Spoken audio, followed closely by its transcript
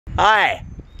Hi.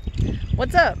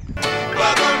 What's up?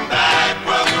 Welcome back,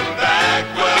 welcome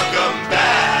back, welcome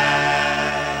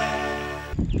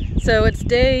back. So it's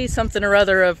day something or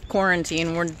other of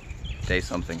quarantine. We're Day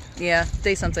something. yeah,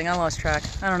 day something. I lost track.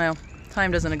 I don't know. Time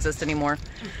doesn't exist anymore.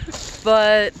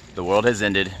 But The world has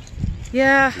ended.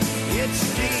 yeah.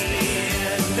 It's the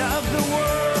end of the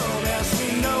world as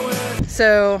we know it.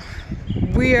 So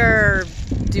we are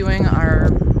doing our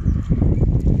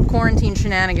quarantine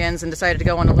shenanigans and decided to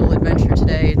go on a little adventure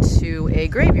today to a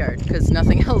graveyard because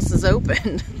nothing else is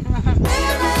open.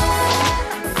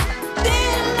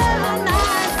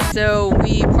 So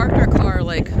we parked our car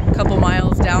like a couple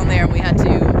miles down there and we had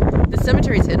to, the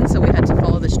cemetery's hidden, so we had to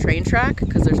follow this train track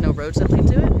because there's no roads that lead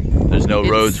to it. There's no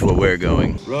roads where we're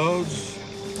going. Roads?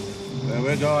 Where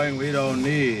we're going, we don't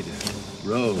need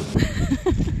roads.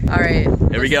 All right.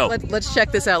 Here we go. Let's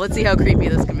check this out. Let's see how creepy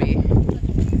this can be.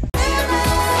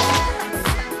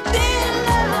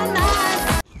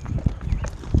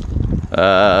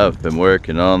 I've been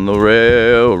working on the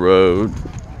railroad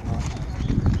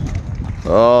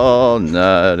all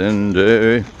night and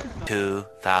day.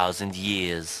 2,000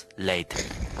 years later.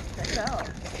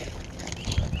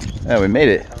 Yeah, we made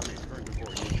it.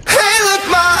 Hey, look,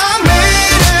 Ma, I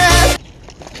made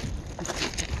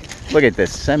it. Look at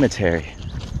this cemetery.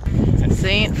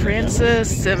 St. Francis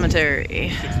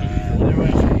Cemetery.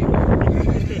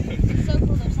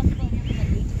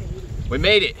 We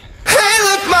made it. Hey,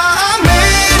 look, Ma, I made it.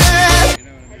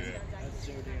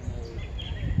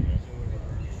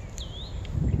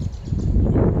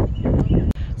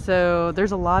 So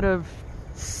there's a lot of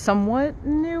somewhat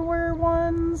newer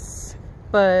ones,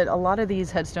 but a lot of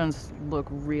these headstones look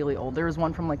really old. There was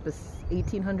one from like the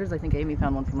 1800s. I think Amy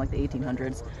found one from like the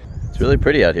 1800s. It's really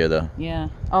pretty out here though. Yeah.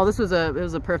 Oh, it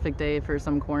was a perfect day for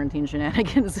some quarantine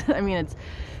shenanigans. I mean,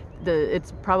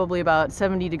 it's probably about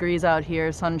 70 degrees out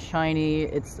here, sunshiny.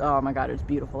 Oh my God, it's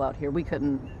beautiful out here. We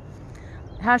couldn't.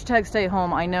 Hashtag stay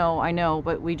home. I know,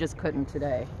 but we just couldn't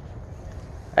today.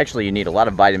 Actually, you need a lot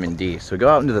of vitamin D, so go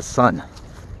out into the sun.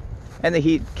 And the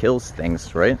heat kills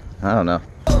things, right? I don't know.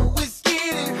 It's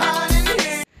getting hot in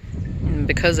here. And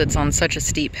because it's on such a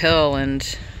steep hill and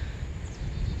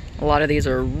a lot of these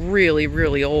are really,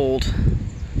 really old,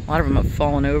 a lot of them have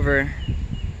fallen over.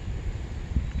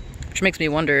 Which makes me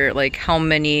wonder, like, how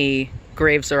many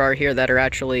graves there are here that are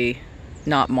actually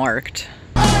not marked.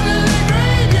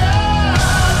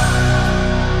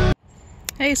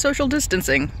 Hey, social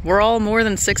distancing. We're all more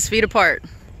than 6 feet apart.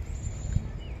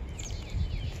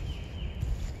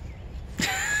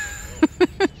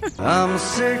 I'm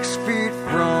 6 feet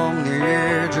from the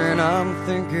edge and I'm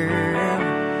thinking.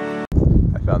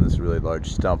 I found this really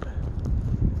large stump.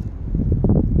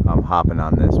 I'm hopping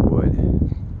on this wood.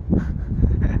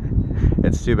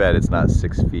 It's too bad it's not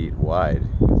 6 feet wide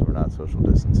because we're not social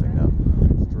distancing now.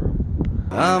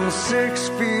 I'm 6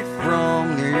 feet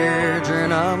from the edge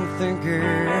and I'm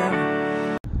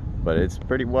thinking. But it's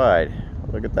pretty wide.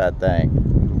 Look at that thing.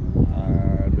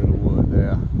 Alright, bit of wood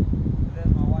there.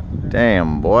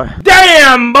 Damn, boy.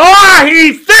 Damn, boy,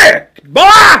 he's thick!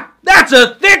 Boy, that's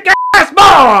a thick ass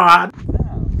boy!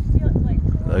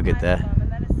 Look at that.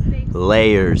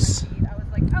 Layers.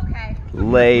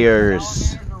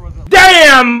 Layers.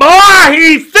 Damn, boy,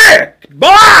 he's thick!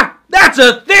 Boy, that's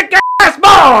a thick ass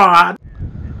boy!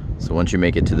 So once you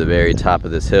make it to the very top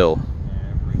of this hill,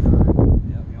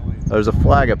 there's a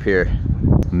flag up here.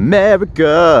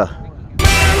 America!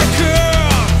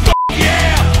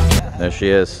 There she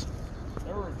is.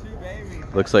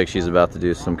 Looks like she's about to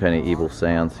do some kind of evil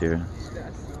seance here.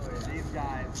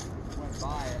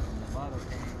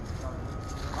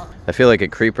 I feel like a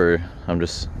creeper. I'm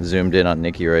just zoomed in on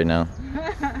Nikki right now.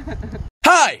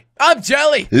 Hi, I'm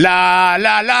Jelli! La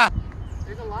la la!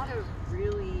 There's a lot of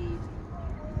really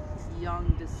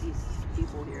young deceased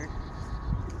people here.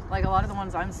 Like a lot of the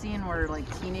ones I'm seeing were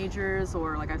like teenagers,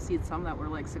 or like I've seen some that were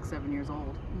like 6, 7 years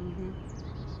old.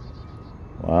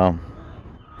 Wow.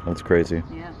 That's crazy.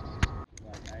 Yeah.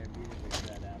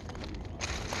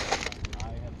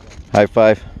 High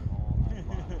five.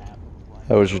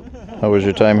 How was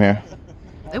your time here?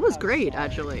 It was great,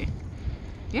 actually.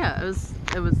 Yeah, it was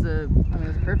a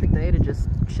perfect day to just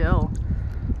chill.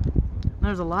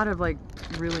 There's a lot of like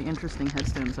really interesting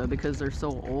headstones though because they're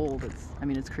so old.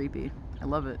 It's creepy. I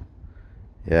love it.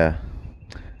 Yeah.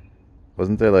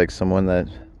 Wasn't there like someone that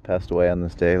passed away on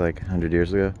this day like 100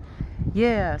 years ago?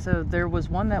 Yeah, so there was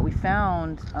one that we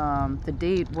found. The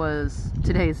date was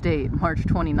today's date, March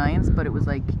 29th, but it was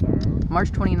like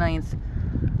March 29th,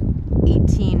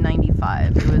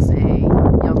 1895. It was a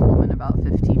young woman about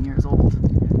 15 years old.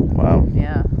 Wow.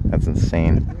 Yeah. That's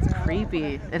insane. It's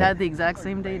creepy. It had the exact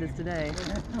same date as today.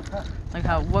 Like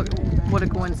how, what a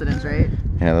coincidence, right?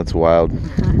 Yeah, that's wild.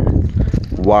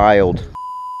 Wild.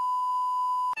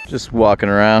 Just walking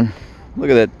around. Look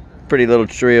at that pretty little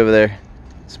tree over there.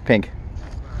 It's pink.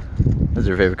 That's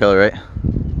your favorite color, right?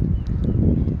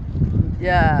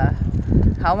 Yeah.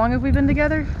 How long have we been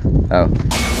together? Oh.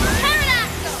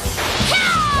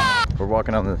 We're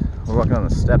walking on the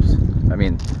steps. I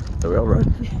mean, the railroad.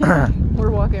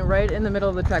 We're walking right in the middle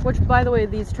of the track, which, by the way,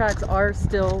 these tracks are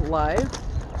still live.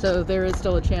 So there is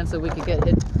still a chance that we could get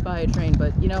hit by a train,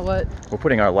 but you know what? We're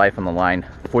putting our life on the line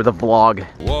for the vlog.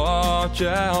 Watch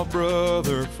out,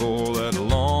 brother, for that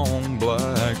long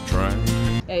black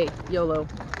train. Hey, YOLO.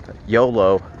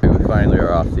 YOLO. We finally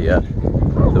are off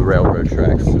the railroad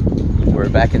tracks. We're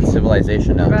back in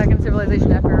civilization now. We're back in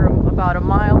civilization after about a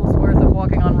mile's worth of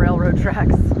walking on railroad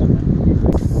tracks.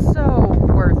 So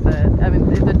worth it. I mean,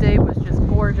 the day was just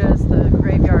gorgeous. The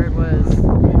graveyard was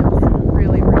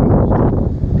really, really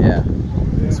cool. Yeah,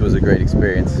 this was a great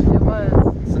experience. It was.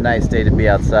 It's a nice day to be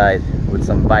outside with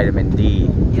some vitamin D.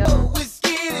 Yep.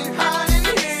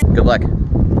 Good luck.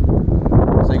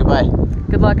 Say goodbye.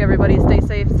 Good luck, everybody. Stay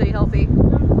safe, stay healthy.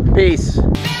 Peace.